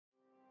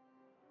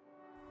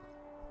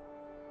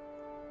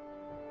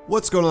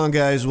What's going on,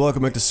 guys?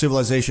 Welcome back to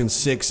Civilization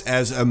 6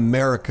 as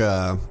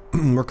America.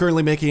 We're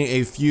currently making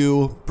a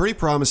few pretty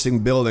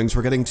promising buildings.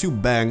 We're getting 2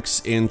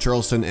 banks in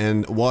Charleston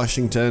and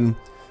Washington,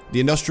 the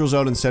industrial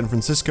zone in San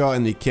Francisco,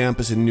 and the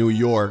campus in New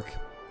York.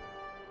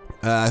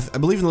 I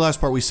believe in the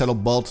last part we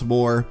settled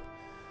Baltimore.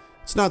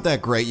 It's not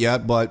that great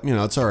yet, but, you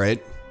know, it's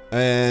alright.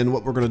 And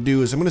what we're going to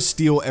do is I'm going to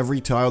steal every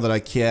tile that I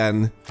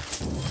can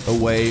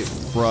away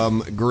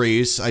from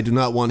Greece. I do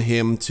not want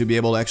him to be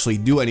able to actually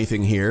do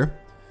anything here.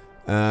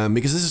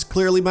 Because this is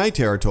clearly my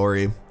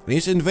territory. And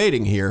he's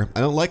invading here. I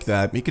don't like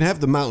that. He can have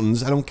the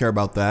mountains. I don't care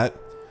about that.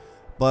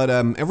 But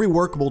every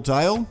workable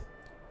tile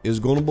is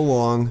going to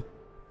belong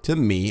to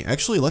me.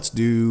 Actually, let's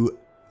do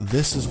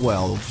this as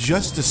well.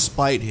 Just to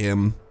spite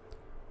him.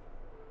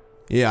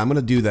 Yeah, I'm going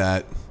to do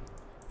that.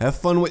 Have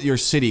fun with your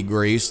city,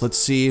 Greece. Let's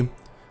see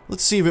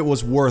if it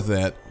was worth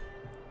it.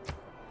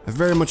 I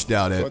very much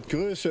doubt it. Gott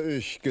grüße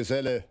euch,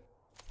 Geselle.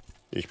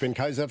 Ich bin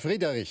Kaiser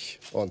Friedrich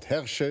und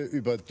herrsche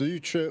über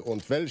deutsche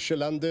und welsche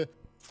Lande,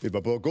 über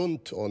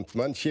Burgund und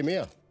manche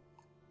mehr.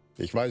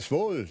 Ich weiß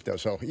wohl,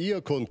 dass auch ihr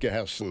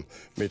kundgeherrschen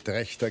mit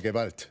rechter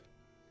Gewalt.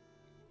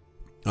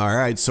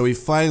 Alright, so we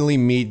finally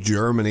meet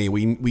Germany.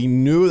 We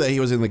knew that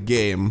he was in the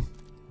game.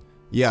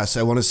 Yes,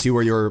 I want to see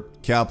where your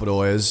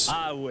capital is.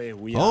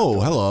 Oh,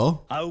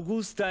 hello.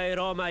 Augusta e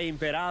Roma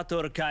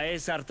imperator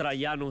Caesar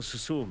Traianus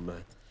sum.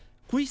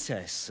 Quis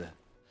es?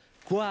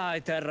 Qua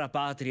e terra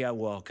patria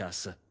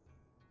vocas.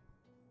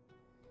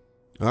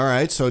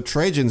 Alright, so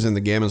Trajan's in the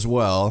game as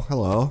well.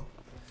 Hello.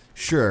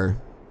 Sure.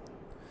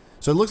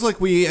 So it looks like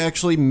we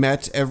actually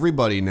met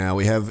everybody now.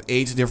 We have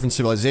 8 different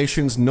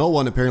civilizations. No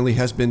one apparently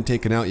has been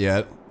taken out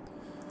yet.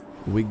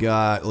 We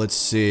got, let's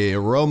see,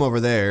 Rome over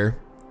there.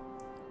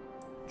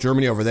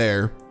 Germany over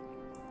there.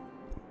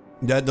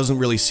 That doesn't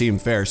really seem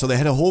fair. So they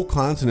had a whole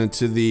continent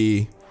to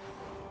the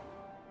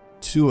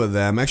 2 of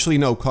them. Actually,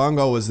 no,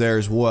 Congo was there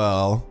as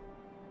well.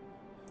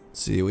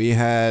 Let's see, we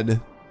had...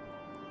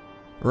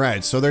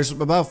 Right, so there's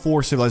about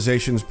 4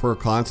 civilizations per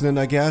continent,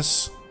 I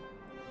guess.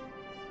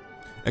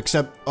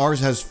 Except ours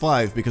has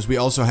 5 because we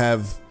also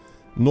have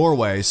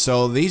Norway.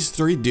 So these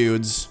 3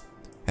 dudes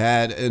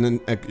had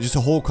just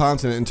a whole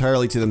continent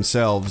entirely to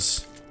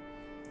themselves.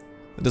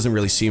 That doesn't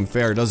really seem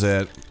fair, does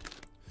it?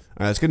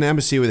 Alright, let's get an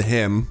embassy with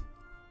him.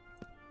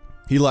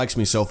 He likes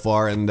me so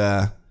far, and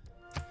the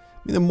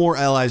more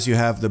allies you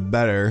have, the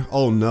better.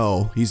 Oh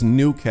no, he's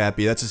nuke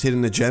happy. That's his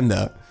hidden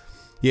agenda.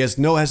 He has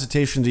no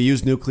hesitation to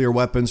use nuclear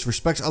weapons,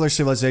 respects other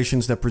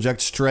civilizations that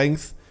project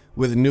strength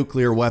with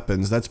nuclear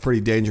weapons. That's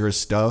pretty dangerous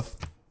stuff.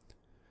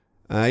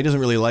 He doesn't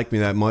really like me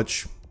that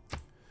much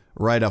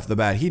right off the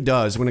bat. He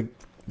does. I'm gonna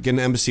get an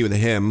embassy with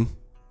him.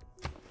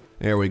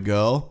 There we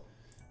go.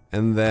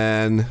 And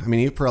then, I mean,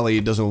 he probably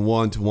doesn't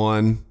want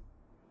one.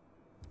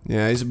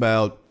 Yeah, he's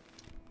about...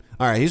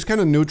 Alright, he's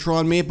kind of neutral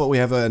on me, but we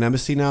have an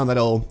embassy now.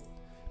 That'll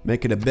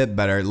make it a bit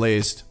better, at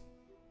least.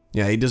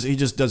 Yeah, he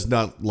just does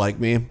not like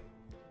me.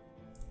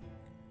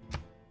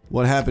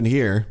 What happened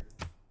here?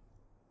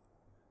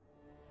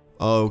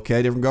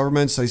 Okay, different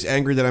governments. He's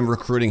angry that I'm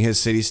recruiting his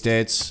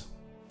city-states.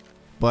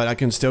 But I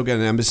can still get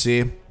an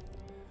embassy.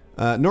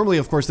 Normally,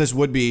 of course, this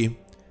would be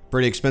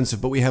pretty expensive,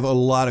 but we have a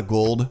lot of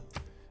gold.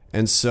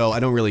 And so, I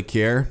don't really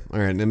care.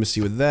 Alright, an embassy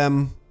with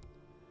them.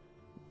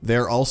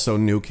 They're also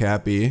nuke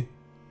happy.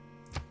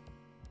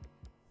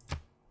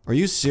 Are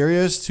you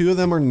serious? 2 of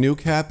them are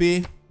nuke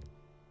happy?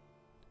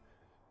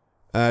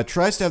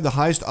 Tries to have the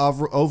highest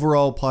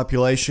overall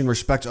population,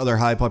 respects other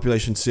high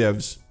population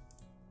civs.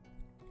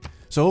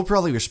 So he'll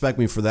probably respect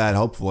me for that,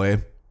 hopefully.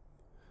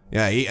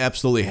 Yeah, he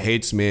absolutely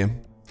hates me.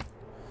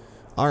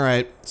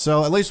 Alright,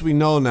 so at least we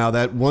know now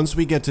that once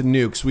we get to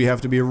nukes, we have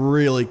to be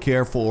really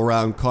careful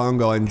around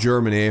Congo and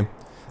Germany.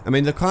 I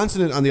mean, the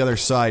continent on the other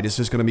side is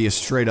just going to be a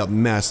straight up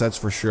mess, that's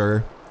for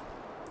sure.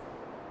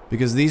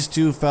 Because these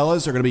 2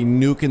 fellas are going to be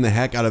nuking the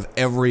heck out of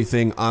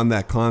everything on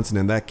that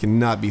continent. That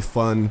cannot be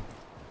fun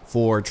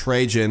for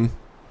Trajan.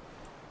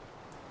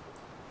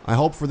 I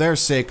hope for their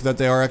sake that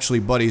they are actually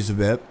buddies a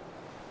bit.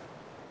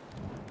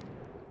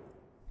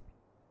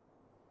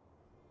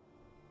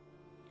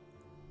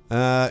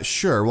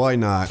 Sure, why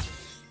not?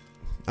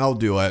 I'll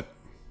do it.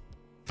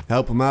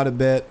 Help him out a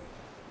bit.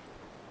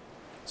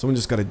 Someone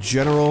just got a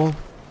general.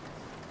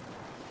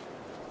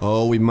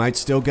 Oh, we might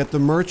still get the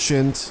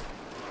merchant.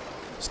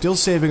 Still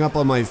saving up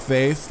on my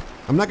faith.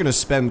 I'm not gonna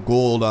spend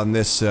gold on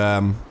this,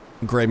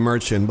 Grey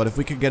Merchant, but if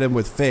we could get him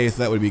with faith,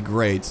 that would be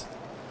great.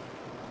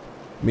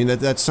 I mean,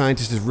 that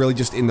scientist is really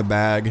just in the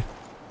bag.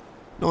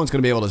 No one's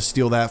gonna be able to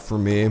steal that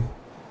from me.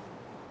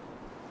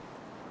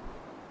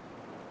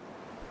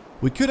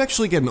 We could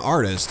actually get an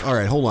artist.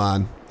 Alright, hold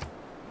on.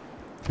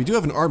 We do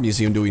have an art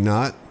museum, do we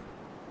not?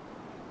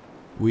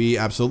 We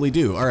absolutely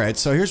do. Alright,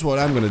 so here's what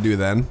I'm gonna do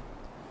then.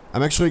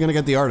 I'm actually gonna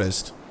get the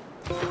artist.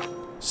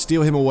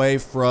 Steal him away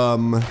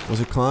from... Was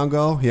it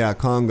Congo? Yeah,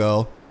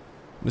 Congo.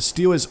 I'm gonna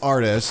steal his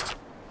artist.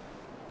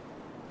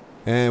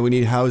 And we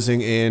need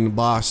housing in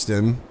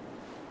Boston.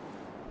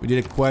 We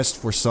did a quest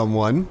for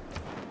someone.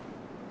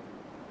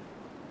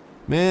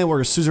 Man,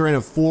 we're a suzerain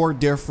of 4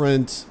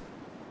 different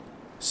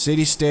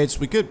City-states,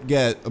 we could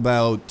get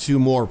about 2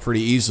 more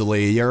pretty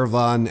easily.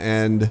 Yerevan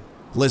and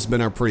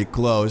Lisbon are pretty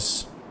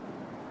close.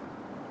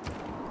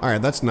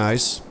 Alright, that's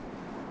nice.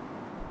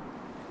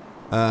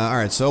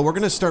 Alright, so we're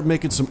gonna start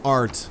making some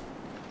art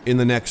in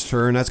the next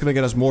turn. That's gonna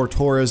get us more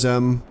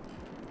tourism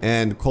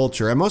and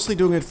culture. I'm mostly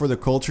doing it for the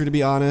culture, to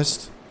be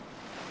honest.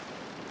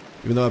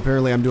 Even though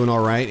apparently I'm doing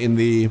alright in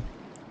the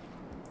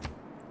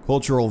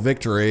cultural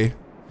victory.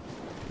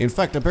 In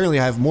fact, apparently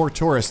I have more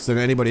tourists than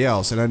anybody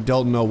else, and I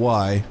don't know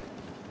why.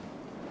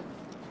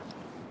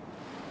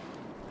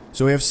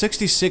 So we have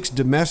 66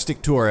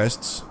 domestic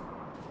tourists.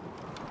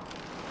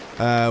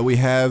 We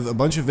have a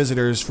bunch of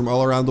visitors from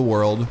all around the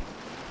world,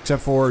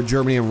 except for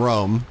Germany and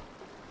Rome.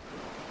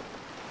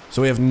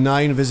 So we have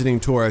 9 visiting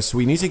tourists.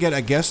 We need to get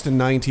a guest to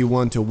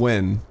 91 to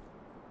win.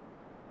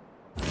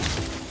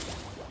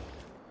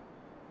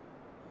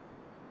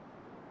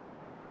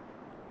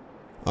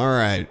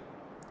 Alright.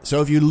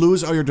 So if you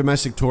lose all your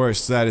domestic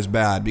tourists, that is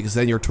bad, because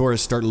then your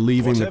tourists start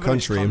leaving the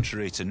country. Whatever is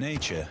contrary to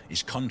nature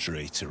is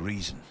contrary to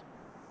reason.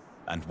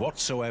 And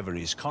whatsoever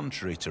is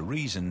contrary to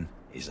reason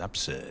is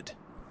absurd.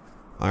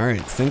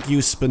 Alright, thank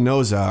you,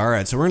 Spinoza.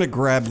 Alright, so we're gonna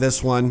grab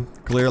this one.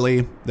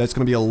 Clearly, that's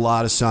gonna be a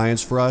lot of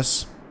science for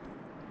us.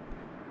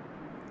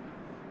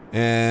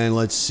 And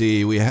let's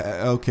see, we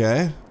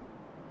okay.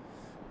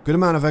 Good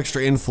amount of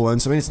extra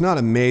influence. I mean, it's not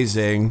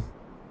amazing,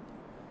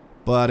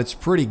 but it's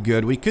pretty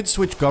good. We could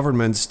switch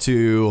governments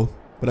to,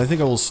 but I think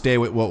I will stay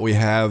with what we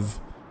have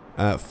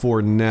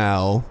for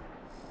now.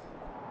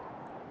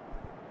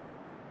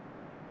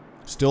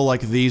 Still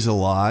like these a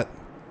lot.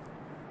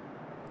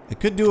 I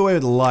could do away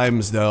with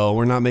limes, though.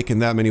 We're not making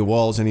that many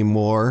walls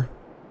anymore.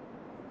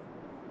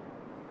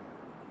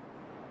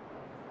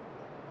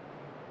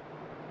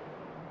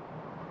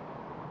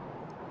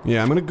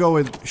 Yeah, I'm gonna go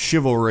with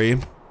chivalry.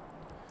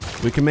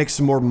 We can make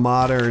some more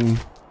modern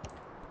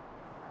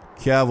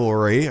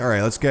cavalry.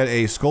 Alright, let's get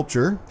a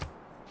sculpture.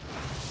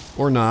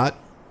 Or not.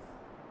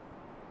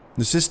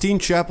 The Sistine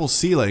Chapel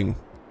ceiling.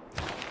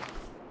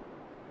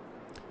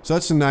 So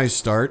that's a nice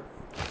start.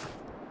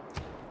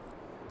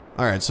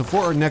 Alright, so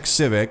for our next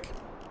civic,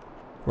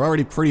 we're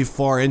already pretty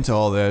far into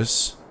all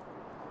this.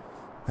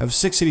 Have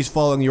 6 cities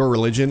following your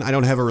religion. I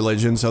don't have a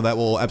religion, so that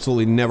will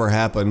absolutely never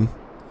happen.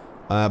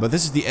 But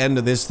this is the end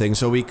of this thing,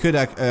 so we could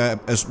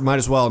might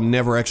as well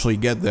never actually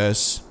get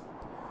this.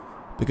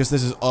 Because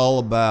this is all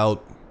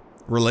about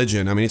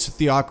religion. I mean, it's a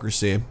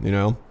theocracy, you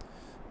know?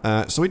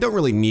 So we don't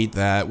really need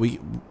that. We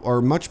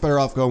are much better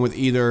off going with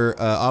either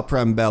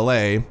opera and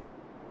ballet.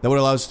 That would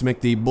allow us to make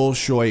the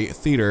Bolshoi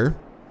theater.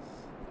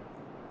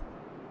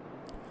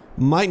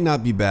 Might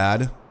not be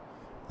bad.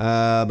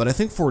 But I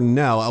think for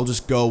now, I'll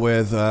just go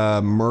with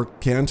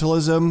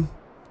mercantilism.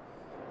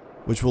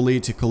 Which will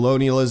lead to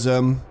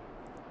colonialism.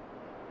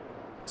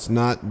 It's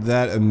not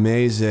that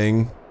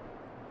amazing.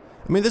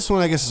 I mean, this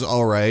one I guess is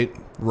alright.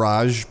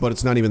 Raj, but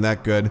it's not even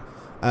that good.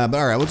 But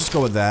alright, we'll just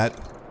go with that.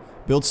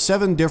 Build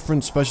 7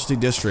 different specialty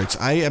districts.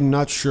 I am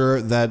not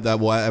sure that that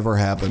will ever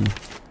happen.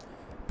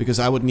 Because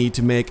I would need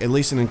to make at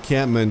least an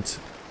encampment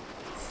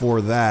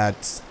for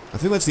that. I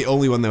think that's the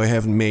only one that we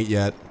haven't made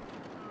yet.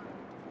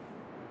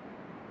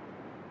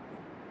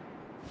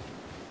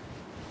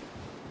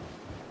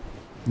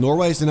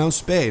 Norway has denounced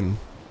Spain.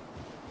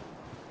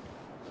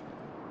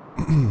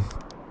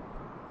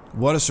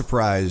 What a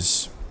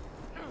surprise.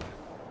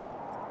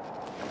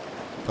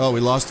 Oh, we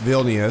lost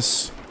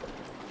Vilnius.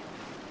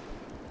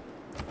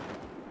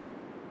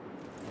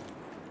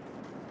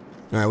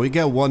 Alright, we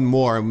get one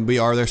more and we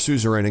are their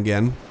suzerain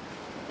again.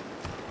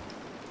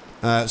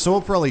 So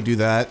we'll probably do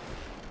that.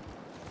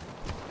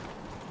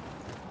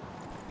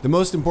 The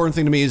most important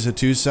thing to me is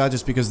Hattusa,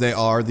 just because they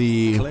are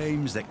the...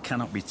 Claims that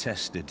cannot be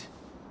tested.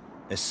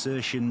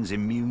 Assertions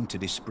immune to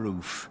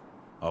disproof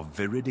are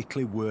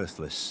veridically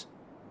worthless.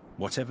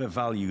 Whatever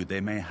value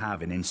they may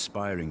have in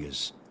inspiring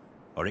us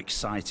or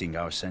exciting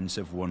our sense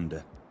of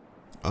wonder.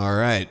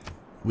 Alright,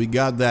 we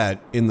got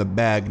that in the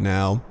bag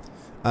now.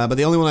 But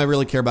the only one I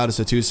really care about is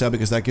Hattusa,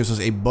 because that gives us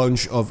a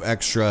bunch of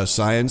extra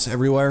science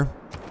everywhere.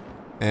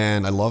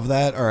 And I love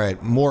that.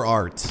 Alright, more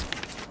art.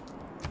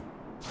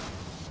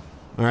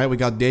 Alright, we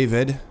got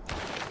David.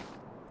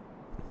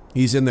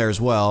 He's in there as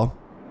well.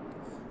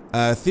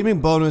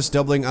 Theming bonus,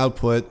 doubling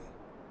output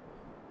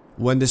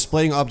when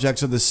displaying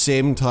objects of the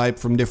same type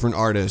from different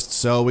artists.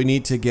 So we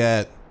need to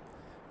get,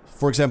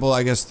 for example,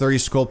 I guess 30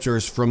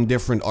 sculptures from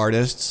different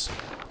artists.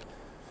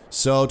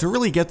 So to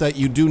really get that,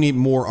 you do need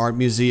more art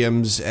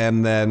museums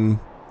and then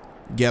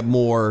get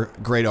more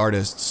great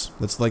artists.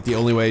 That's like the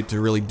only way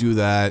to really do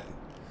that.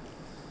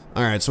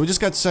 Alright, so we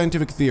just got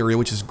scientific theory,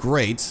 which is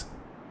great.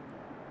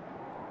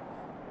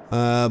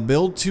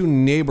 Build 2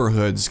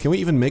 neighborhoods. Can we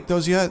even make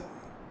those yet?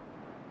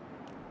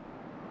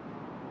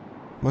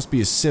 Must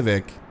be a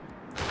civic.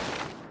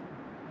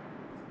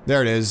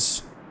 There it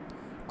is.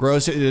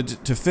 Grows it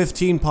to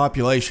 15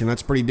 population.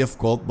 That's pretty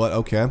difficult, but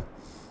okay.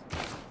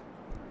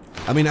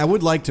 I mean, I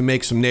would like to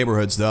make some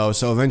neighborhoods, though,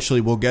 so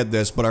eventually we'll get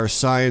this, but our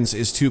science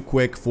is too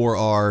quick for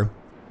our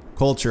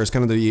culture. It's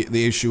kind of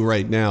the issue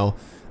right now.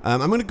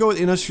 I'm going to go with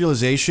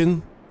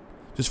industrialization,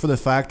 just for the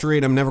factory,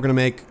 and I'm never gonna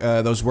make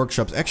those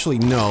workshops. Actually,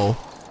 no.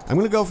 I'm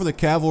gonna go for the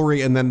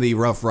cavalry and then the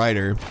Rough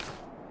Rider.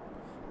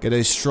 Get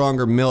a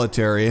stronger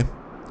military.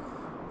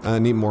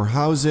 Need more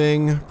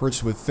housing.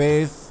 Purchase with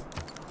faith.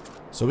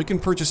 So we can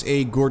purchase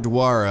a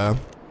Gurdwara.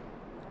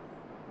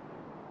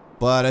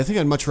 But I think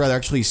I'd much rather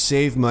actually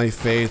save my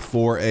faith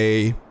for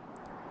a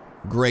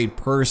great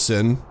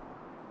person.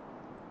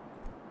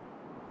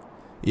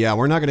 Yeah,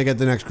 we're not gonna get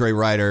the next Great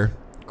Rider.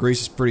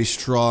 Greece is pretty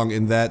strong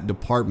in that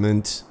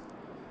department.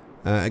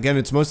 Again,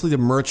 it's mostly the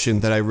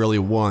merchant that I really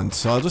want,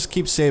 so I'll just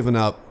keep saving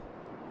up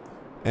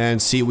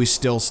and see if we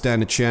still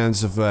stand a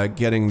chance of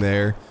getting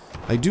there.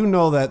 I do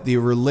know that the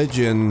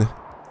religion...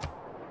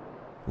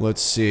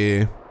 Let's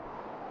see...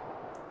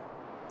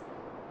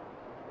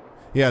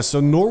 Yeah, so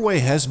Norway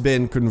has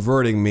been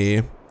converting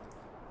me.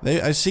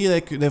 I see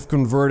they've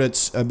converted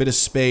a bit of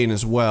Spain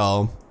as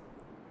well.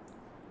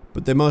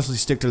 But they mostly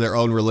stick to their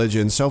own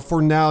religion, so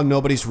for now,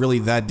 nobody's really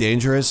that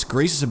dangerous.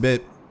 Greece is a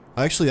bit...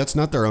 Actually, that's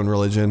not their own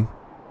religion.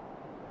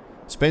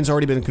 Spain's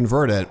already been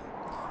converted.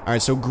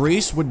 Alright, so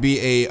Greece would be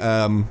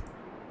a,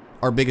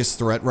 our biggest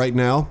threat right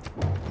now.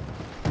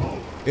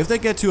 If they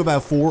get to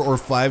about 4 or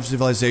 5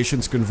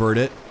 civilizations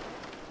converted,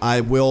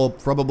 I will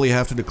probably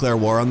have to declare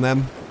war on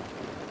them.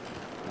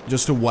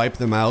 Just to wipe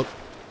them out.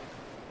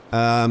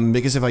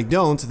 Because if I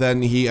don't,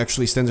 then he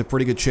actually stands a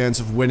pretty good chance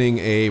of winning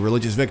a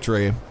religious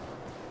victory.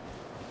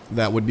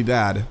 That would be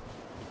bad.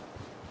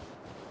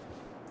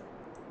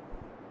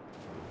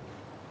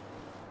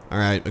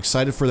 Alright,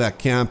 excited for that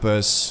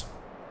campus.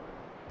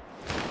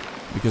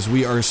 Because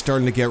we are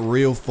starting to get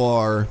real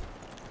far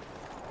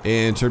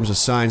in terms of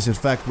science. In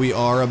fact, we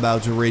are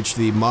about to reach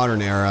the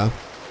modern era.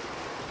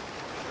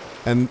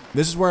 And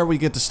this is where we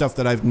get to stuff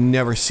that I've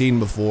never seen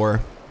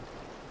before.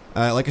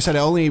 Like I said, I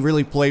only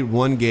really played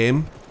one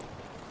game,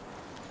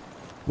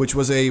 which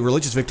was a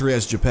religious victory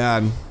as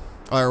Japan.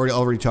 I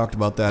already talked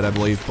about that, I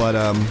believe, but,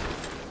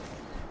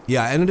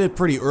 yeah, I ended it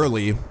pretty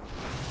early.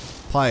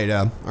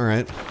 Pieta,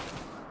 alright.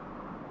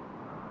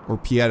 Or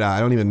Pieta, I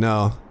don't even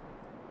know.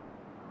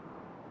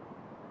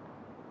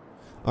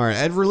 Alright,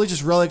 add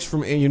religious relics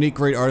from a unique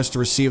great artist to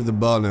receive the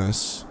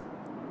bonus.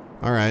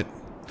 Alright.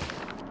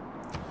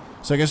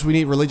 So I guess we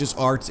need religious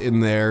art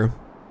in there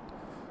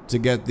to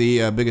get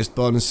the biggest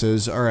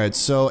bonuses. Alright,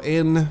 so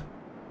in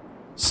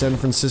San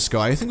Francisco,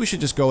 I think we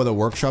should just go with a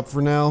workshop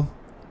for now.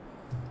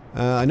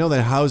 I know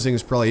that housing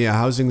is probably, yeah,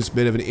 housing is a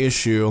bit of an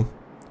issue.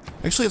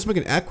 Actually, let's make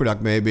an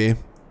aqueduct, maybe.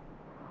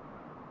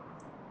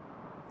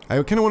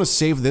 I kind of want to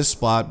save this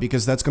spot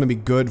because that's going to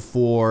be good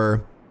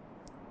for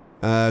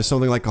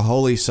something like a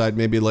holy site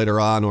maybe later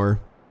on, or...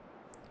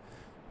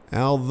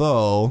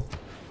 Although...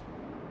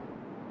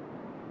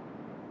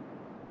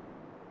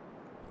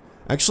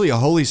 Actually, a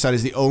holy site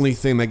is the only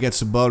thing that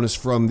gets a bonus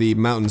from the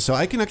mountain, so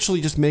I can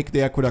actually just make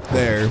the aqueduct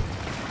there,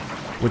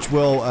 which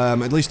will,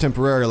 at least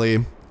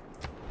temporarily,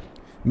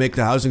 make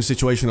the housing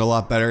situation a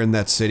lot better in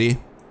that city.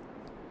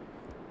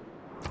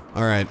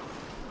 Alright.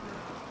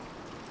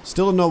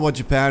 Still don't know what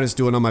Japan is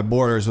doing on my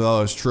borders with all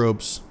those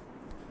troops.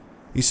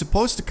 He's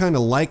supposed to kind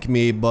of like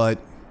me, but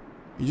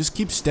he just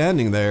keeps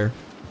standing there.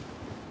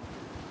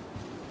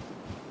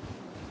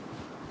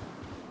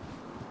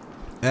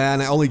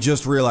 And I only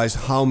just realized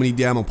how many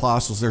damn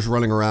apostles there's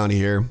running around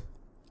here.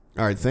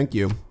 Alright, thank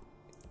you.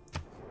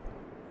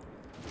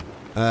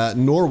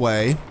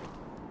 Norway.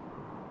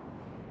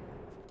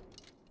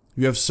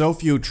 You have so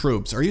few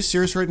troops. Are you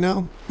serious right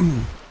now?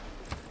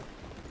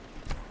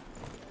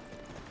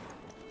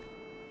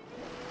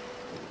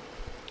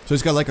 So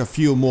he's got like a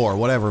few more.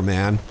 Whatever,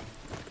 man.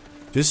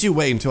 Just you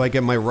wait until I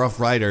get my Rough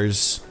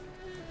Riders.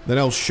 Then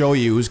I'll show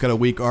you who's got a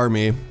weak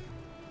army.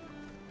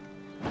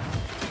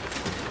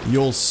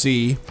 You'll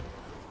see.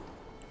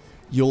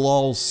 You'll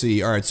all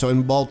see. Alright, so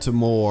in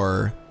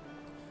Baltimore...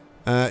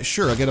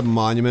 sure, I'll get a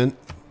monument.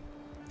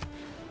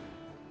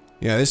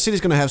 Yeah, this city's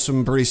gonna have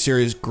some pretty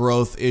serious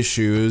growth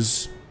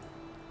issues.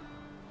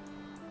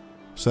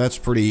 So that's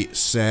pretty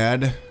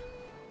sad.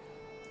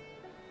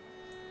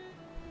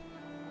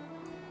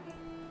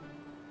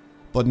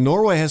 But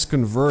Norway has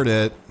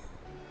converted...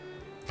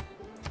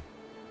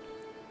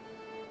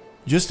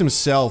 just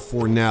himself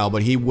for now,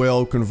 but he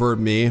will convert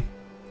me.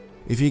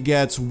 If he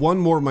gets one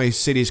more of my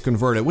cities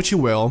converted, which he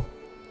will,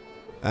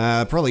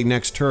 probably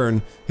next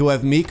turn, he'll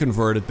have me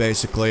converted,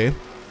 basically.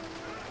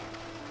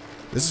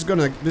 This is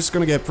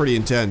gonna get pretty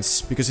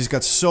intense, because he's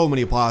got so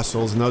many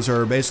apostles, and those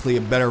are basically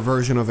a better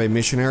version of a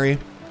missionary.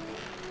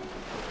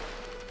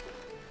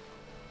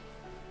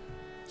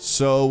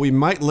 So we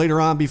might later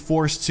on be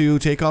forced to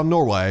take on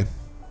Norway.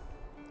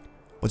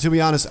 But to be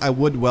honest, I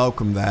would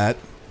welcome that.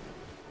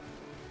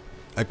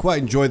 I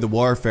quite enjoyed the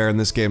warfare in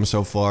this game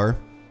so far.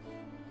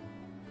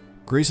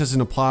 Greece as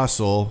an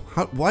apostle.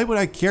 Why would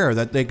I care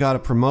that they got a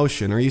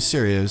promotion? Are you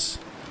serious?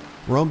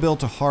 Rome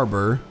built a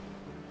harbor.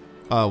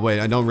 Oh, wait,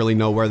 I don't really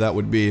know where that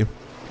would be.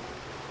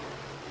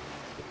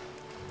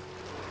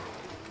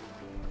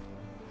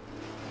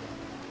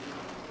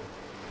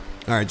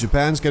 Alright,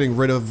 Japan's getting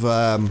rid of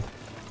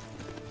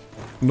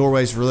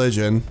Norway's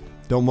religion.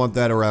 Don't want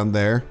that around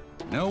there.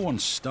 No one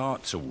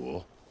starts a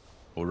war.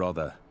 or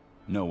rather,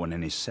 no one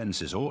in his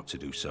senses ought to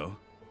do so,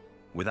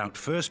 without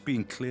first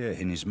being clear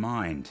in his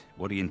mind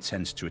what he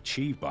intends to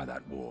achieve by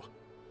that war,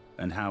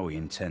 and how he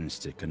intends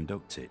to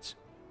conduct it.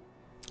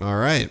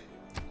 Alright.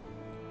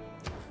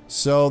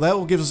 So that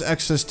will give us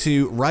access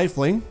to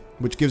rifling,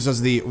 which gives us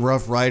the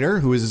Rough Rider,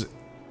 who is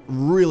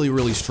really,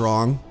 really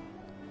strong.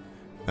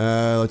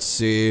 Let's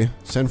see.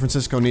 San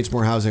Francisco needs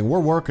more housing. We're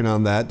working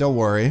on that, don't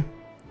worry.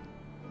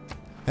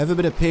 Have a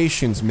bit of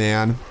patience,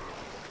 man.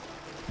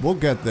 We'll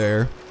get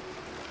there.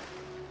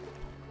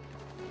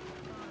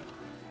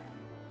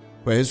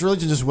 Wait, his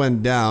religion just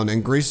went down,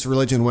 and Greece's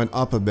religion went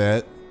up a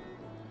bit.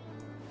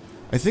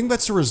 I think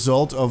that's a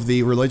result of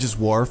the religious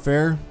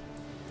warfare.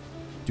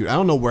 Dude, I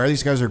don't know where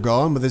these guys are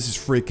going, but this is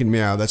freaking me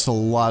out. That's a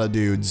lot of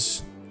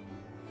dudes.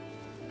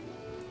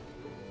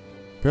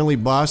 Apparently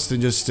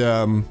Boston just,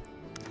 adopted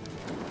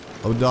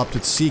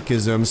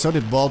Sikhism. So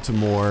did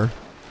Baltimore.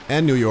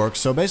 And New York.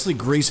 So basically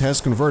Greece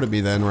has converted me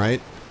then, right?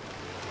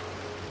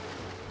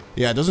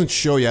 Yeah, it doesn't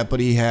show yet, but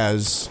he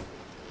has.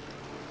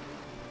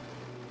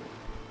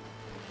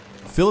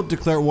 Philip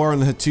declared war on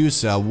the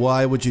Hattusa.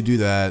 Why would you do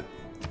that?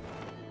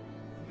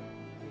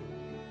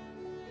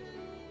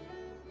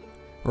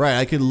 Right,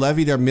 I could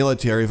levy their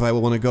military if I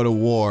want to go to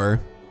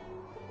war.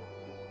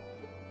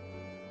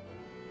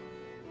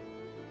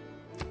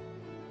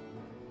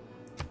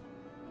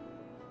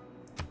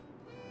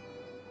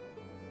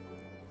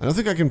 I don't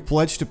think I can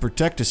pledge to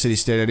protect a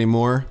city-state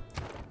anymore.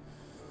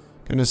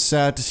 Kinda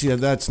sad to see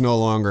that that's no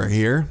longer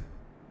here.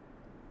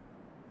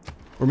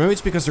 Or maybe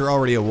it's because they're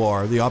already at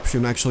war. The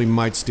option actually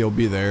might still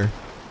be there.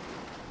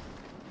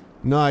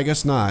 No, I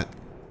guess not.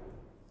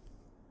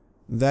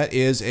 That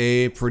is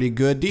a pretty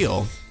good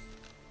deal.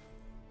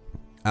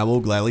 I will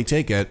gladly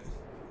take it.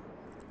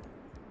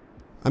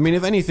 I mean,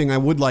 if anything, I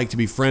would like to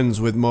be friends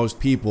with most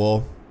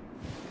people.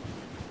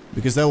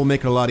 Because that will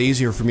make it a lot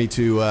easier for me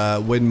to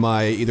win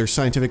my either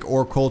scientific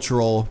or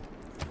cultural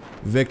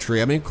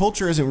victory. I mean,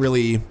 culture isn't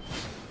really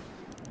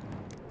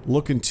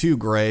looking too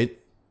great.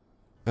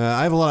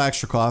 I have a lot of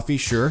extra coffee,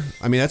 sure.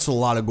 I mean, that's a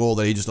lot of gold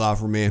that he just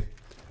offered me.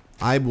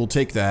 I will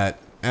take that.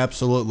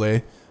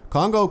 Absolutely.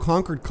 Congo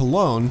conquered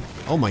Cologne.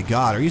 Oh my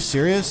god, are you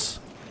serious?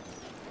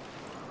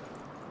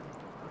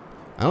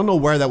 I don't know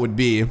where that would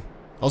be.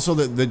 Also,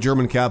 the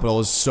German capital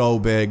is so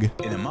big.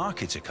 In a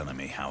market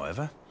economy,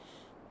 however,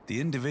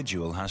 the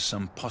individual has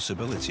some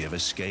possibility of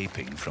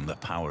escaping from the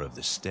power of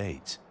the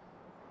state.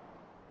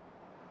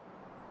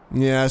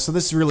 Yeah, so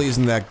this really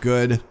isn't that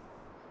good.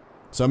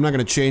 So I'm not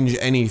going to change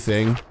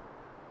anything.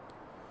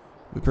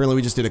 Apparently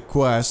we just did a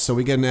quest, so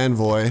we get an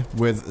envoy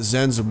with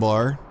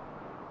Zanzibar.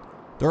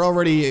 They're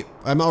already...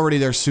 I'm already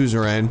their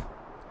suzerain.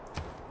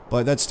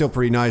 But that's still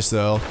pretty nice,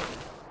 though.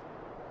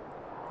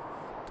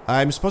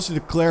 I'm supposed to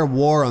declare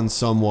war on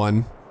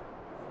someone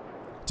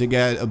to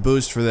get a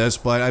boost for this,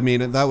 but I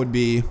mean, that would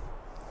be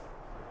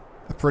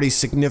a pretty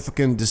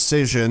significant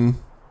decision.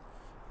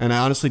 And I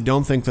honestly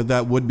don't think that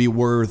that would be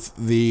worth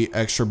the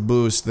extra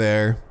boost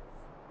there.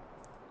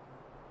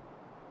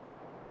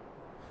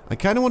 I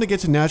kind of want to get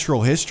to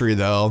natural history,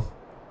 though.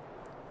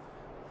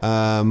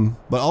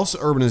 But also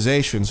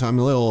urbanization, so I'm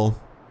a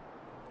little...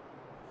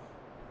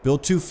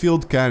 Build 2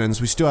 field cannons,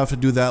 we still have to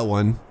do that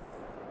one.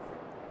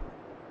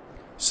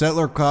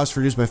 Settler cost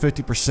reduced by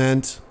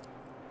 50%.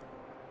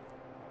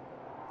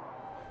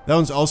 That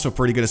one's also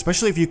pretty good,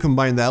 especially if you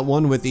combine that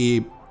one with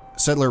the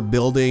settler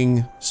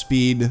building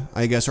speed,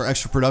 I guess, or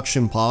extra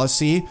production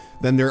policy.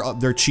 Then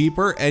they're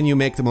cheaper, and you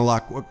make them a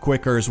lot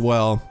quicker as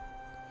well.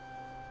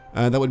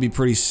 That would be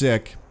pretty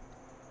sick.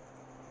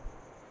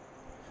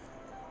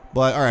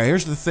 But alright,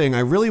 here's the thing. I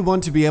really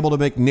want to be able to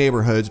make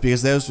neighborhoods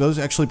because those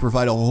actually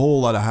provide a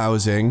whole lot of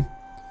housing.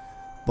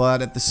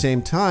 But at the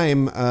same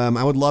time,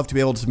 I would love to be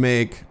able to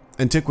make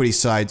antiquity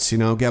sites, you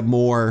know, get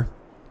more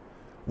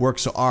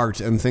works of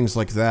art and things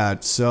like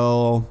that.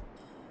 So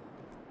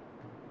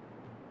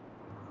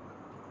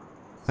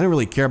I don't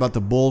really care about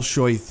the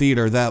Bolshoi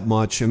Theater that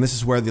much, and this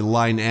is where the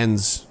line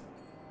ends.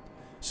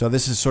 So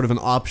this is sort of an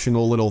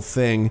optional little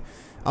thing.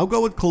 I'll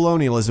go with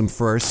colonialism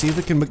first, see if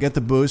it can get the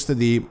boost to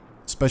the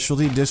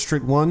specialty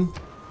district one.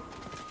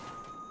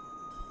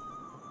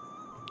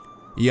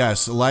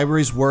 Yes, the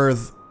library's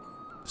worth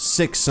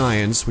 6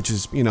 science, which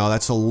is, you know,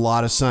 that's a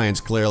lot of science,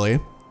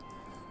 clearly.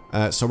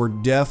 So we're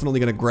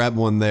definitely gonna grab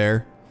one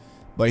there.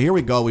 But here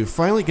we go, we're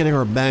finally getting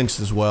our banks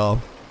as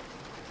well.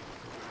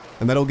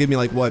 And that'll give me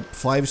like, what,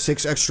 5,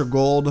 6 extra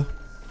gold?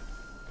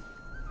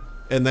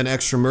 And then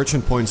extra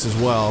merchant points as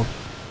well.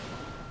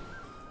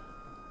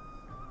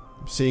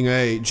 I'm seeing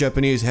a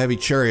Japanese heavy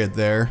chariot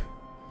there.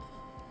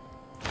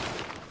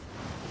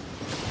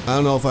 I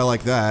don't know if I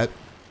like that.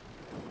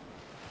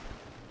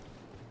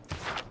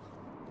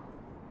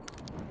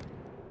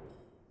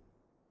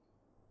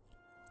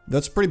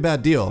 That's a pretty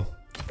bad deal.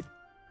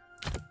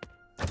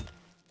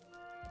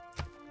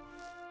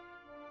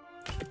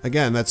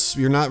 Again,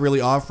 you're not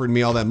really offering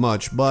me all that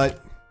much,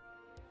 but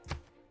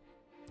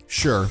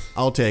sure,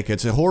 I'll take it.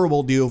 It's a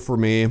horrible deal for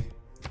me,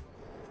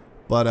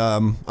 but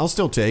I'll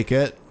still take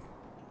it.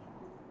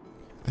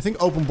 I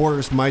think open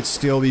borders might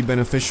still be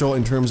beneficial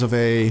in terms of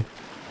a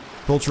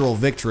cultural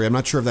victory. I'm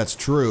not sure if that's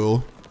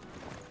true.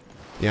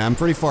 Yeah, I'm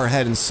pretty far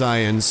ahead in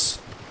science.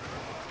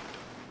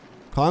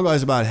 Congo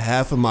has about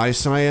half of my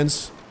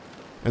science,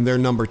 and they're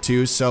number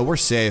 2, so we're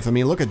safe. I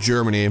mean, look at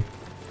Germany.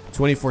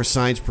 24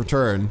 science per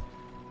turn.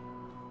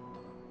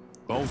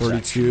 Both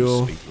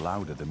 32. speak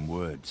louder than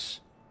words.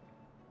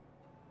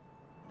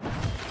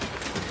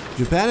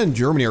 Japan and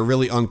Germany are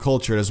really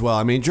uncultured as well.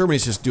 I mean,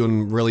 Germany's just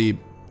doing really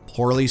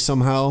poorly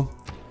somehow.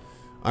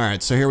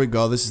 Alright, so here we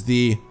go. This is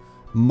the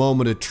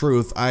moment of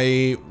truth.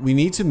 We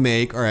need to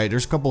make... Alright,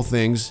 there's a couple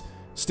things.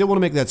 Still want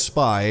to make that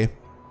spy.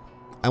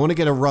 I want to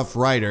get a Rough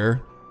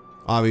Rider,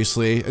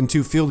 obviously. And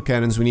 2 field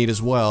cannons we need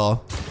as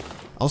well.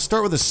 I'll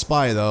start with a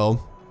spy,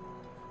 though,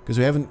 because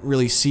we haven't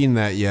really seen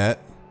that yet.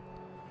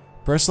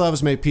 Preslav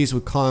has made peace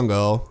with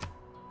Congo.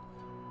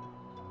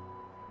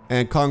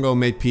 And Congo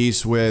made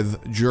peace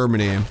with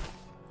Germany.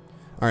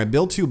 Alright,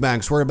 build 2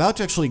 banks. We're about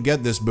to actually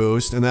get this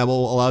boost, and that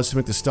will allow us to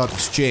make the stock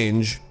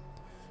exchange.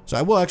 So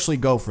I will actually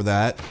go for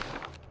that.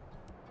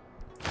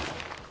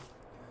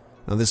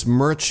 Now this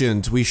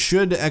merchant, we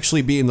should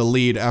actually be in the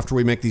lead after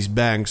we make these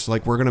banks.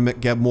 Like, we're gonna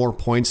get more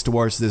points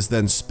towards this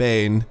than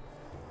Spain.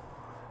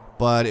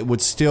 But it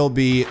would still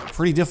be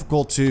pretty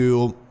difficult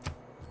to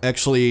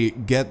actually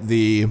get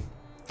the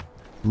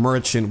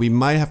merchant. We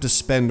might have to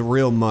spend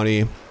real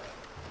money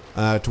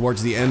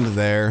towards the end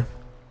there.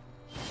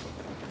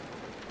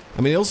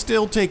 I mean, it'll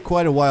still take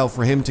quite a while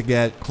for him to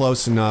get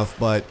close enough,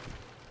 but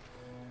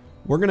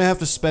we're gonna have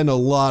to spend a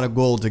lot of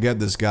gold to get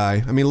this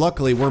guy. I mean,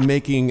 luckily, we're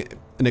making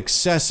an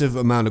excessive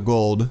amount of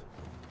gold,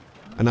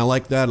 and I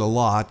like that a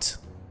lot.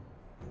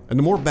 And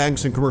the more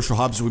banks and commercial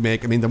hubs we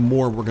make, I mean, the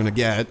more we're gonna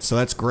get, so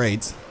that's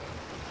great.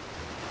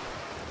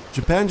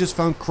 Japan just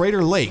found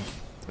Crater Lake,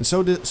 and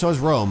so has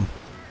Rome.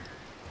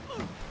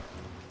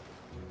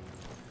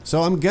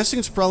 So I'm guessing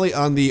it's probably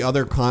on the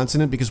other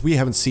continent because we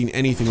haven't seen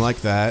anything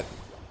like that.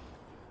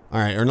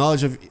 Alright, our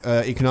knowledge of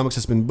economics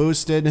has been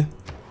boosted.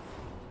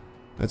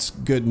 That's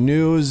good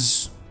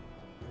news.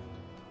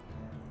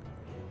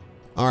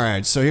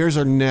 Alright, so here's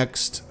our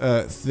next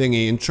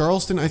thingy. In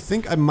Charleston, I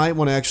think I might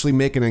want to actually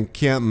make an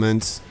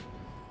encampment.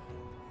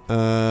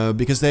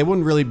 Because they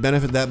wouldn't really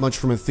benefit that much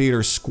from a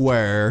theater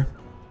square.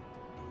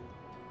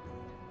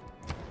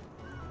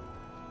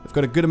 They've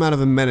got a good amount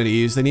of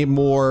amenities. They need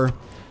more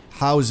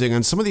housing,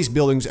 and some of these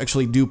buildings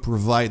actually do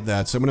provide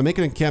that. So I'm going to make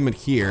an encampment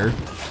here.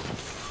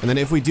 And then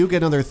if we do get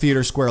another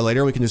theater square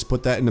later, we can just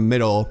put that in the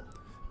middle,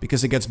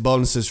 because it gets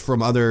bonuses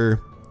from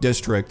other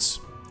districts.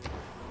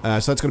 So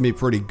that's going to be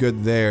pretty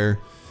good there.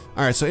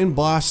 Alright, so in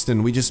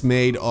Boston, we just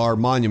made our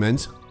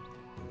monument.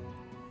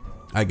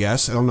 I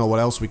guess. I don't know what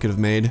else we could have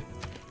made.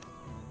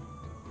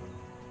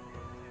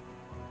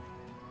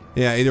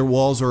 Yeah, either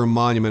walls or a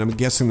monument. I'm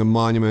guessing the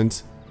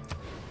monument.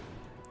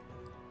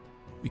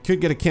 We could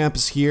get a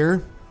campus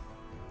here.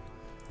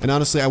 And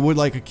honestly, I would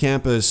like a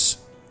campus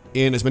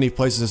in as many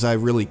places as I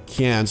really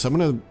can. So I'm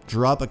going to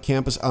drop a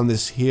campus on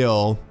this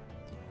hill,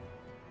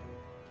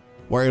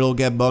 where it'll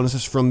get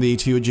bonuses from the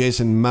 2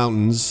 adjacent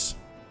mountains.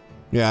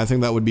 Yeah, I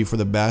think that would be for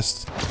the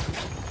best.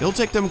 It'll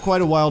take them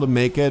quite a while to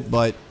make it,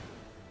 but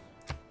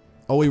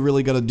all we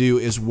really gotta do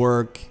is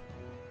work.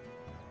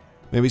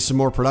 Maybe some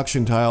more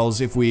production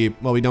tiles if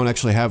well, we don't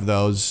actually have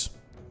those.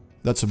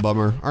 That's a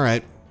bummer.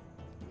 Alright.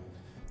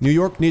 New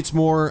York needs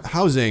more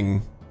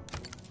housing.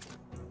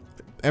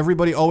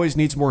 Everybody always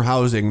needs more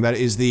housing. That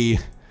is the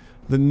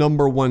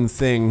 #1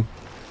 thing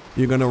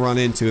you're gonna run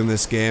into in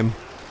this game.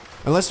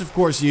 Unless, of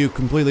course, you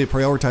completely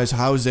prioritize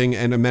housing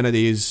and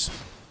amenities,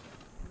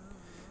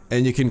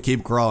 and you can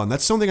keep growing.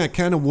 That's something I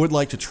kind of would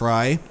like to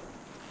try.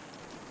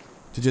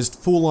 To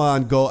just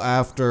full-on go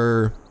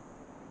after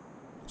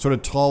sort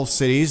of tall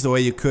cities the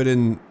way you could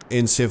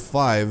in Civ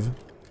 5.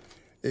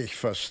 Ich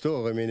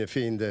verstehe meine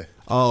Feinde.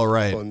 Oh,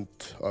 right. Und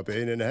ob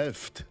ihnen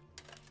helft.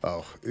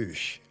 Auch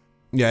ich.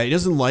 Yeah, he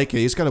doesn't like it.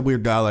 He's got a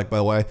weird dialect, by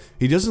the way.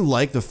 He doesn't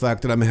like the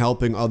fact that I'm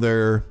helping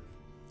other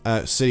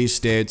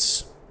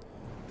city-states.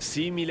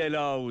 Simile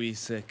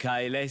lovis,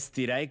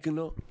 caelesti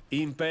regno,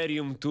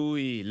 imperium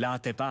tui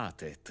late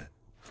patet.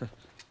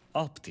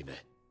 Optime.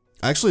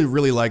 I actually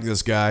really like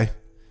this guy.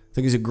 I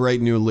think he's a great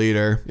new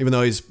leader, even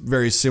though he's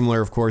very similar,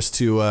 of course,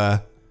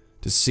 to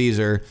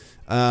Caesar.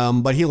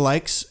 But he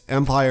likes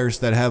empires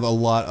that have a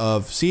lot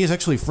of... See, he's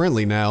actually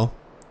friendly now.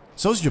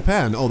 So is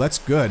Japan. Oh, that's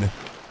good.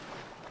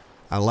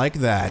 I like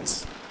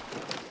that.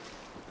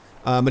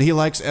 But he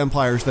likes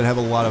empires that have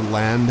a lot of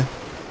land.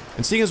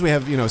 And seeing as we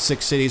have, you know,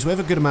 6 cities, we have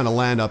a good amount of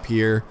land up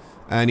here.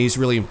 And he's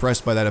really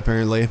impressed by that,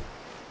 apparently.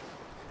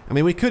 I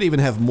mean, we could even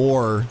have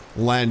more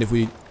land if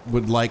we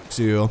would like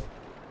to.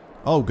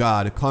 Oh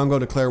god, Congo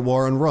declared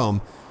war on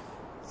Rome.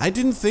 I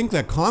didn't think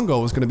that Congo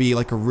was going to be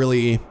like a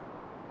really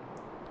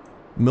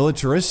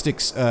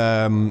militaristic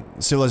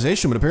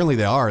civilization, but apparently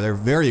they are. They're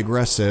very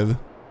aggressive.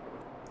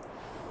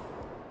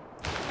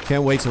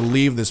 Can't wait to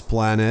leave this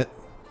planet.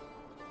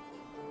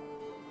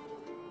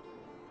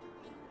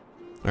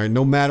 Alright,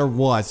 no matter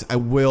what, I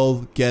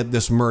will get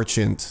this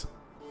merchant.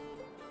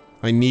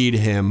 I need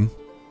him.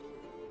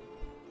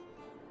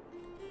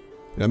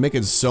 I'm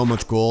making so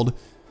much gold.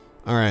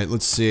 Alright,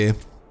 let's see.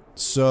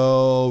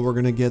 So we're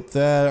gonna get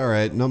that.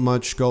 Alright, not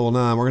much going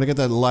on. We're gonna get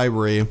that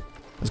library.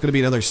 It's gonna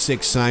be another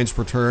 6 science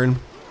per turn.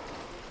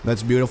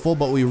 That's beautiful,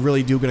 but we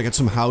really do gotta get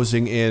some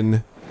housing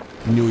in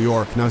New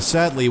York. Now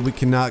sadly, we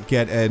cannot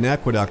get an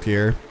aqueduct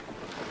here.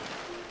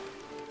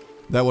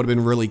 That would have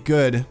been really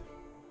good.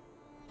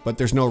 But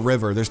there's no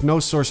river. There's no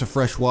source of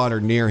fresh water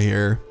near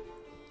here.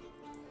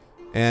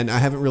 And I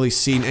haven't really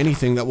seen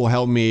anything that will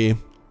help me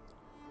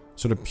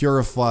sort of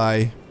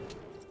purify.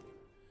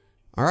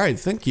 Alright,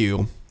 thank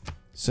you.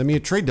 Send me a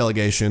trade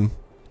delegation.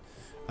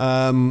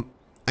 I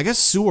guess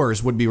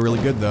sewers would be really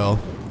good though.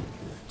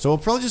 So we'll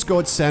probably just go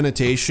with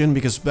sanitation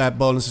because that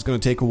bonus is going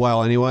to take a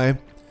while anyway.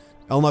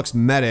 Elnuck's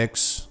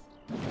medics.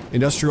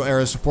 Industrial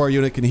era support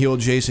unit can heal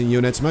adjacent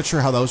units. I'm not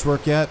sure how those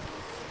work yet.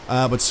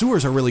 But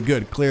sewers are really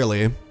good,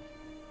 clearly.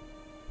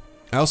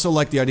 I also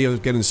like the idea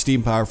of getting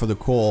steam power for the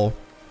coal.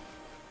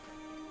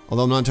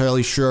 Although I'm not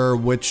entirely sure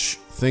which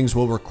things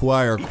will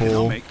require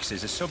coal. Economics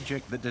is a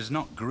subject that does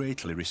not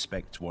greatly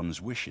respect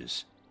one's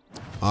wishes.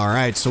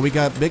 Alright, so we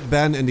got Big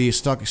Ben and the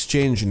stock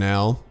exchange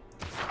now.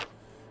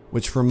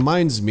 Which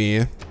reminds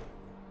me...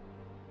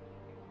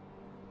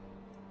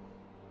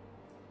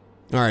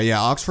 Alright,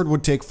 yeah, Oxford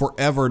would take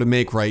forever to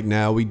make right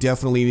now. We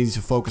definitely need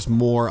to focus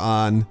more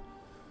on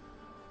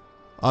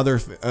other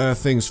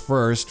things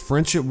first.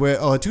 Friendship with...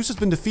 Oh, Hattusa's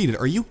been defeated.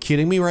 Are you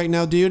kidding me right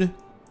now, dude?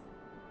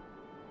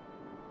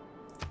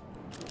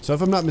 So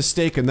if I'm not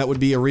mistaken, that would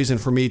be a reason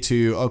for me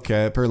to...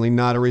 Okay, apparently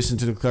not a reason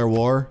to declare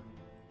war.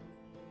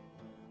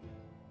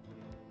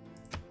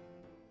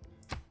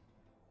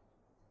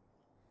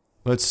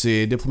 Let's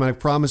see. Diplomatic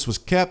promise was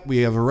kept. We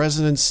have a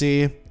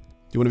residency. Do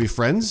you want to be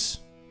friends?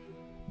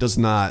 Does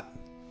not.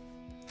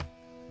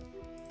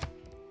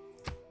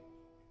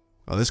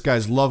 Oh, this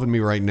guy's loving me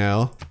right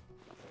now.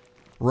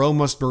 Rome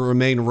must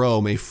remain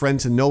Rome, a friend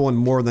to no one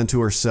more than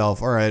to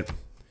herself. Alright. I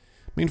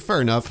mean,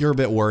 fair enough. You're a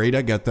bit worried.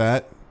 I get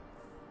that.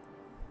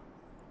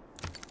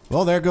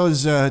 Well, there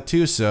goes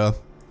Hattusa.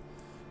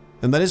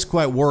 And that is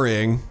quite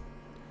worrying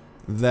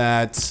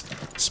that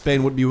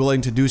Spain would be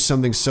willing to do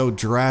something so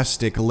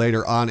drastic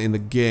later on in the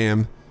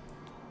game.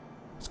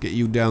 Let's get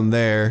you down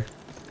there.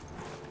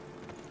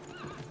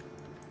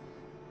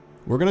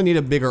 We're gonna need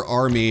a bigger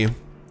army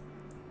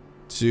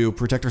to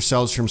protect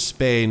ourselves from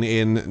Spain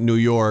in New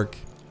York.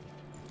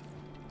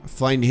 I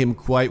find him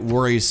quite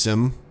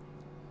worrisome.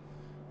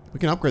 We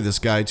can upgrade this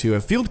guy to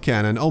a field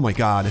cannon. Oh my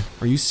god.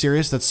 Are you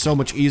serious? That's so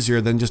much easier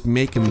than just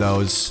making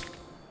those.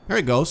 There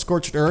we go.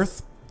 Scorched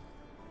Earth.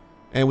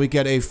 And we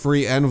get a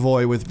free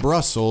envoy with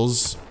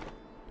Brussels.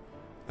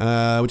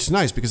 Which is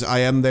nice because I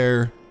am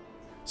their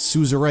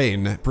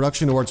suzerain.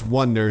 Production towards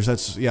wonders.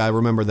 That's... Yeah, I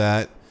remember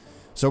that.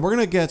 So we're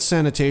gonna get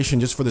sanitation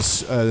just for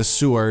the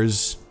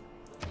sewers.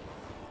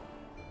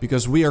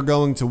 Because we are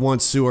going to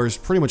want sewers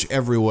pretty much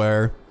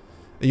everywhere.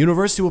 A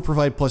university will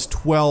provide plus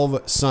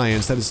 12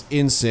 science. That is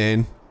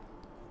insane.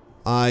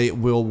 I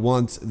will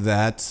want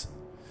that.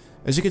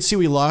 As you can see,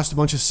 we lost a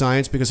bunch of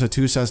science because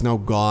Hattusa is now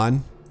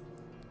gone.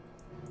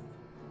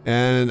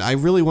 And I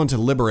really want to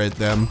liberate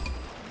them.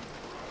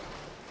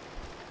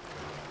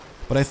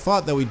 But I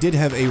thought that we did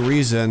have a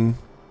reason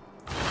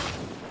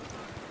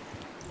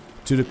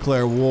to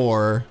declare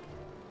war.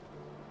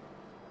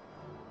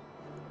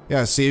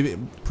 Yeah, see,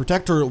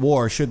 Protectorate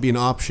War should be an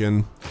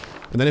option.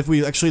 And then if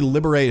we actually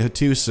liberate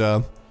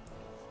Hattusa,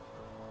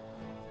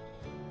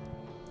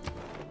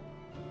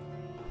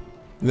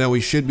 then we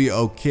should be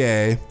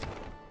okay.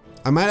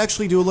 I might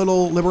actually do a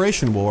little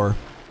liberation war.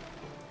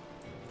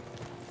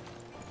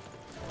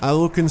 I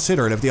will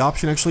consider it if the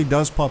option actually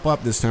does pop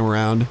up this time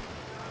around.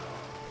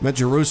 I'm at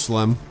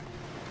Jerusalem.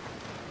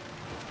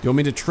 You want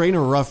me to train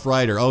a Rough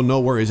Rider? Oh, no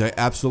worries. I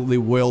absolutely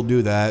will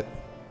do that.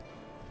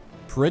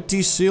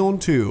 Pretty soon,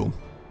 too.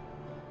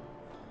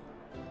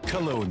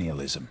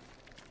 Colonialism.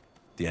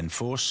 The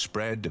enforced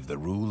spread of the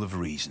rule of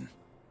reason.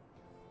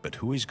 But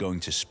who is going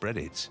to spread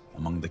it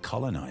among the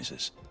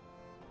colonizers?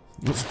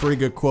 That's a pretty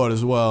good quote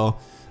as well.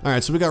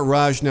 Alright, so we got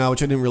Raj now,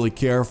 which I didn't really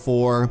care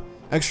for.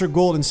 Extra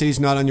gold in cities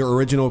not on your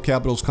original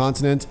capital's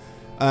continent.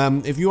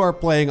 If you are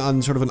playing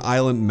on sort of an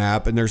island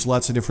map and there's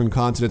lots of different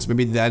continents,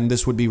 maybe then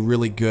this would be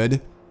really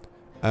good.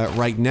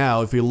 Right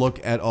now, if we look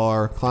at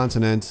our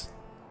continent,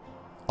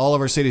 all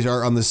of our cities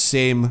are on the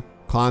same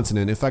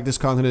continent. In fact, this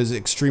continent is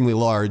extremely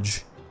large.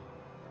 It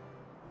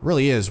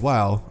really is,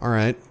 wow,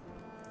 alright.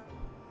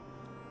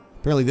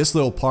 Apparently this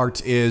little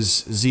part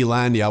is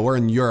Zealandia, we're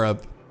in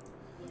Europe.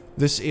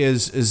 This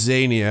is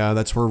Zania,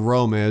 that's where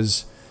Rome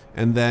is.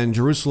 And then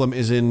Jerusalem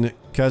is in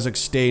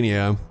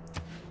Kazakhstania.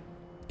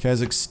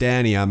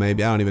 Kazakhstania,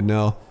 maybe, I don't even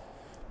know.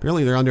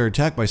 Apparently they're under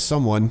attack by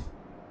someone.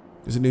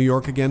 Is it New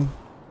York again?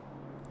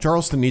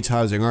 Charleston needs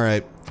housing,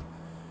 alright.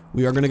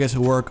 We are gonna get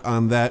to work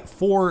on that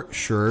for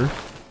sure.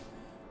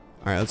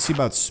 Alright, let's see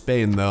about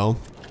Spain, though.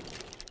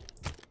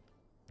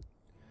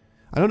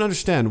 I don't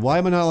understand. Why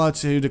am I not allowed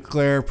to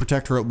declare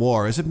Protectorate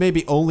War? Is it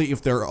maybe only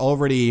if they're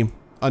already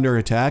under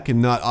attack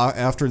and not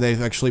after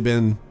they've actually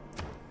been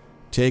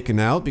taken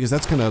out? Because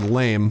that's kind of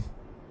lame.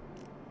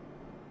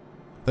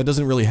 That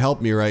doesn't really help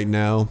me right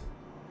now.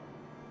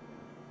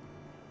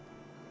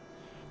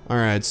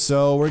 Alright,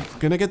 so we're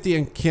gonna get the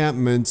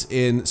encampment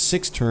in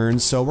 6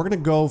 turns, so we're gonna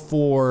go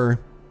for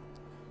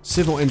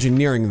civil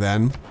engineering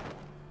then.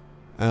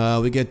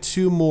 We get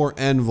 2 more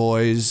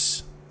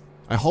envoys.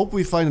 I hope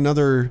we find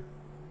another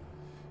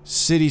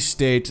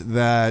city-state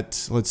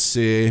that, let's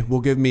see, will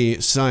give me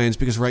science,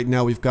 because right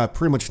now we've got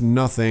pretty much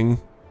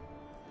nothing.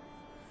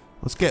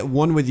 Let's get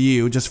one with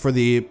you, just for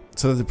the,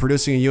 so that the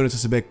producing units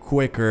is a bit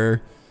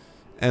quicker.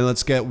 And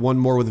let's get one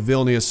more with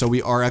Vilnius, so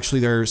we are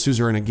actually their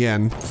suzerain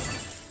again.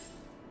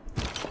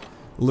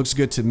 Looks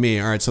good to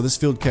me. Alright, so this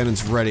field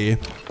cannon's ready.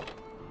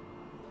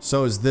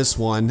 So is this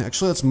one.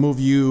 Actually, let's move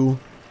you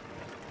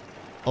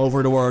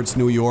over towards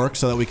New York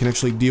so that we can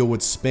actually deal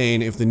with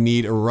Spain if the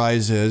need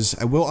arises.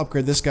 I will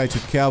upgrade this guy to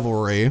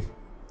cavalry.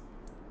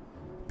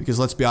 Because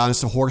let's be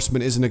honest, the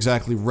horseman isn't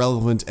exactly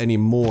relevant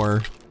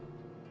anymore.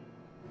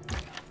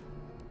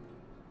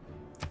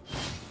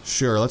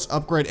 Sure, let's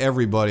upgrade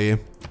everybody.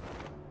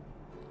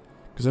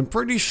 Because I'm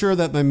pretty sure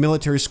that my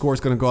military score is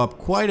going to go up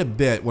quite a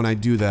bit when I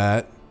do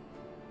that.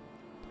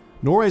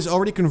 Norway's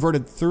already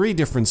converted 3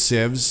 different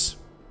civs.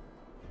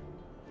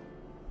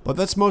 But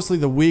that's mostly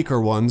the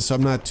weaker ones, so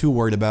I'm not too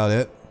worried about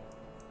it.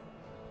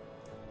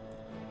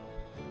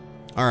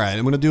 Alright,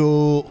 I'm gonna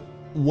do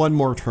one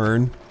more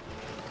turn.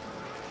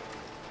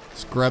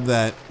 Let's grab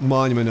that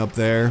monument up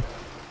there.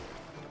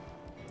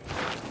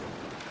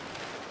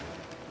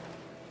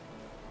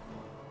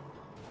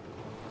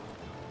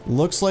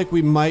 Looks like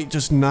we might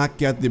just not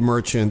get the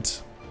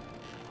merchant.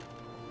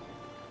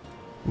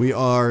 We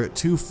are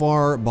too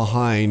far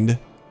behind.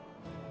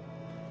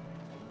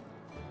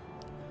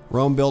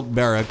 Rome built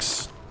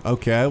barracks.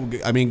 Okay,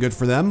 I mean, good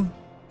for them.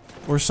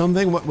 Or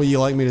something? What would you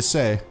like me to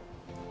say?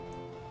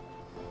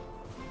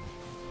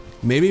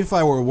 Maybe if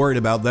I were worried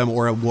about them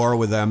or at war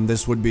with them,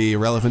 this would be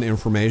relevant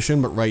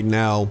information, but right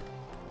now,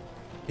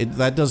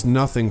 that does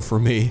nothing for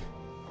me.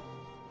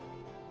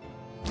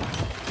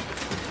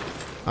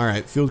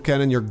 Alright, field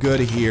cannon, you're good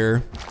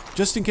here.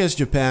 Just in case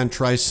Japan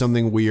tries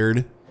something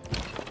weird.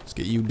 Let's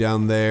get you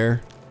down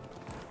there.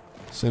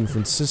 San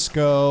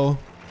Francisco.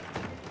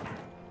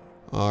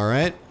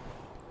 Alright.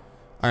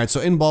 Alright,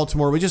 so in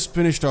Baltimore, we just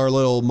finished our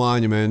little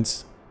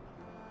monument.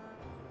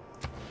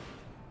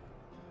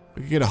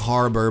 We could get a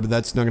harbor, but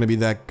that's not going to be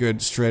that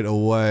good straight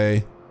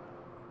away.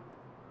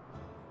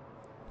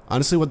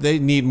 Honestly, what they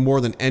need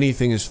more than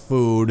anything is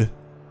food.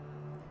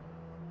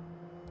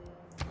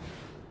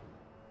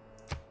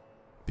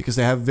 Because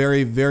they have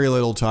very, very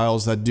little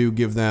tiles that do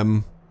give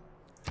them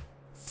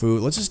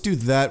food. Let's just do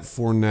that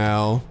for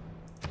now.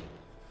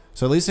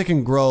 So at least they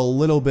can grow a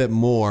little bit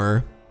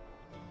more.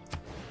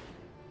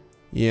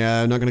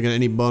 Yeah, I'm not gonna get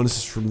any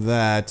bonuses from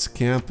that.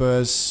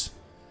 Campus.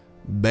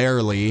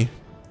 Barely.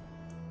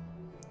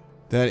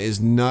 That is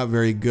not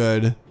very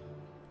good.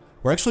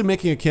 We're actually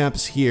making a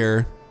campus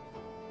here.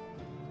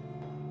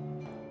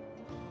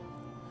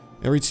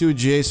 Every 2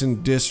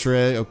 adjacent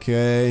district,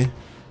 okay.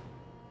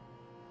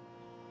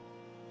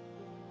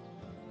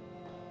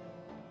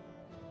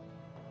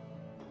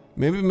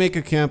 Maybe make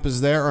a campus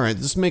there. Alright,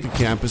 let's make a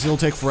campus. It'll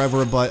take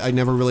forever, but I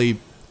never really,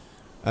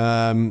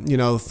 you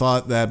know,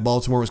 thought that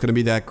Baltimore was going to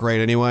be that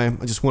great anyway.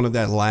 I just wanted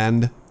that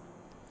land.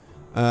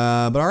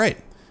 But alright.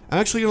 I'm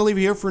actually going to leave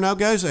it here for now,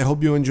 guys. I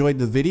hope you enjoyed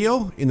the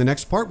video. In the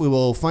next part, we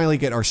will finally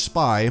get our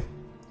spy.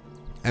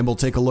 And we'll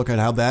take a look at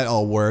how that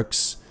all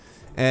works.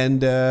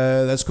 And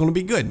that's going to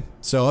be good.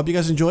 So I hope you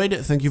guys enjoyed.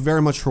 Thank you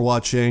very much for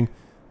watching.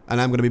 And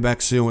I'm going to be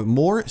back soon with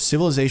more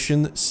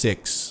Civilization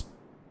 6.